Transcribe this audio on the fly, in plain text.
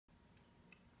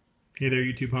Hey there,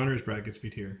 YouTube hunters, Brad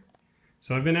Goodspeed here.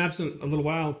 So I've been absent a little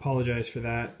while, apologize for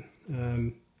that.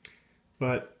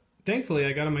 But thankfully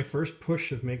I got on my first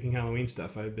push of making Halloween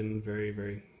stuff. I've been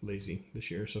very lazy this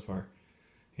year so far.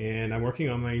 And I'm working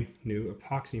on my new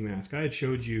epoxy mask. I had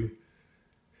showed you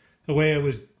a way I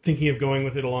was thinking of going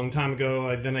with it a long time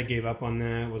ago. Then I gave up on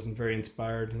that, wasn't very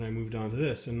inspired, and I moved on to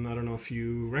this. And I don't know if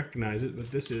you recognize it,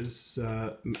 but this is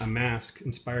a mask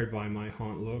inspired by my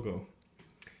Haunt logo.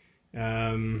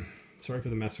 Sorry for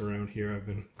the mess around here. I've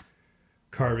been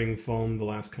carving foam the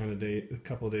last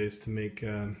couple of days to make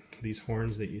these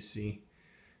horns that you see.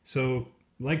 So,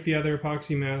 like the other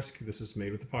epoxy mask, this is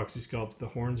made with Apoxie Sculpt. The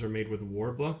horns are made with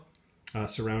Worbla,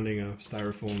 surrounding a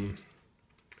styrofoam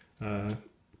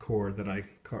core that I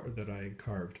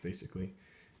carved, basically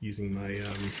using my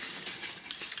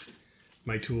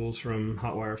my tools from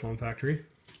Hot Wire Foam Factory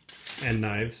and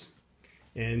knives.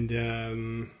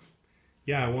 And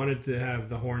yeah, I wanted to have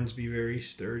the horns be very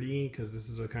sturdy because this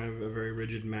is a kind of a very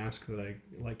rigid mask that I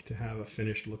like to have a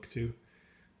finished look to.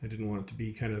 I didn't want it to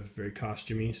be kind of very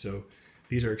costumey, so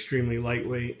these are extremely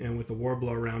lightweight and with the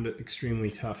Worbla around it,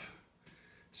 extremely tough.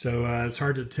 So it's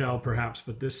hard to tell perhaps,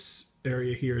 but this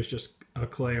area here is just a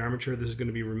clay armature. This is going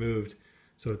to be removed.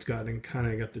 So it's got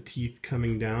the teeth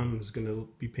coming down. This is going to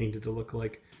be painted to look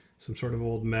like some sort of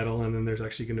old metal, and then there's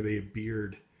actually going to be a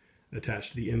beard attached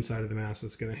to the inside of the mask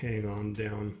that's going to hang on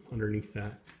down underneath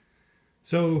that.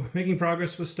 So making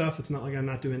progress with stuff. It's not like I'm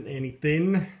not doing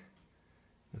anything.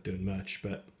 Not doing much,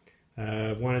 but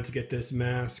wanted to get this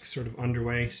mask sort of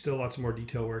underway. Still lots more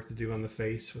detail work to do on the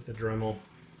face with the Dremel.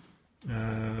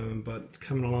 But it's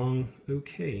coming along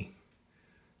okay.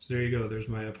 So there you go. There's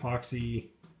my Epoxy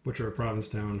Butcher of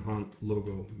Provincetown Haunt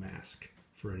logo mask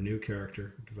for a new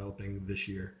character I'm developing this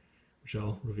year, which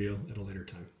I'll reveal at a later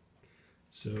time.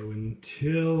 So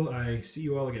until I see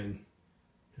you all again,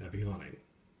 happy haunting.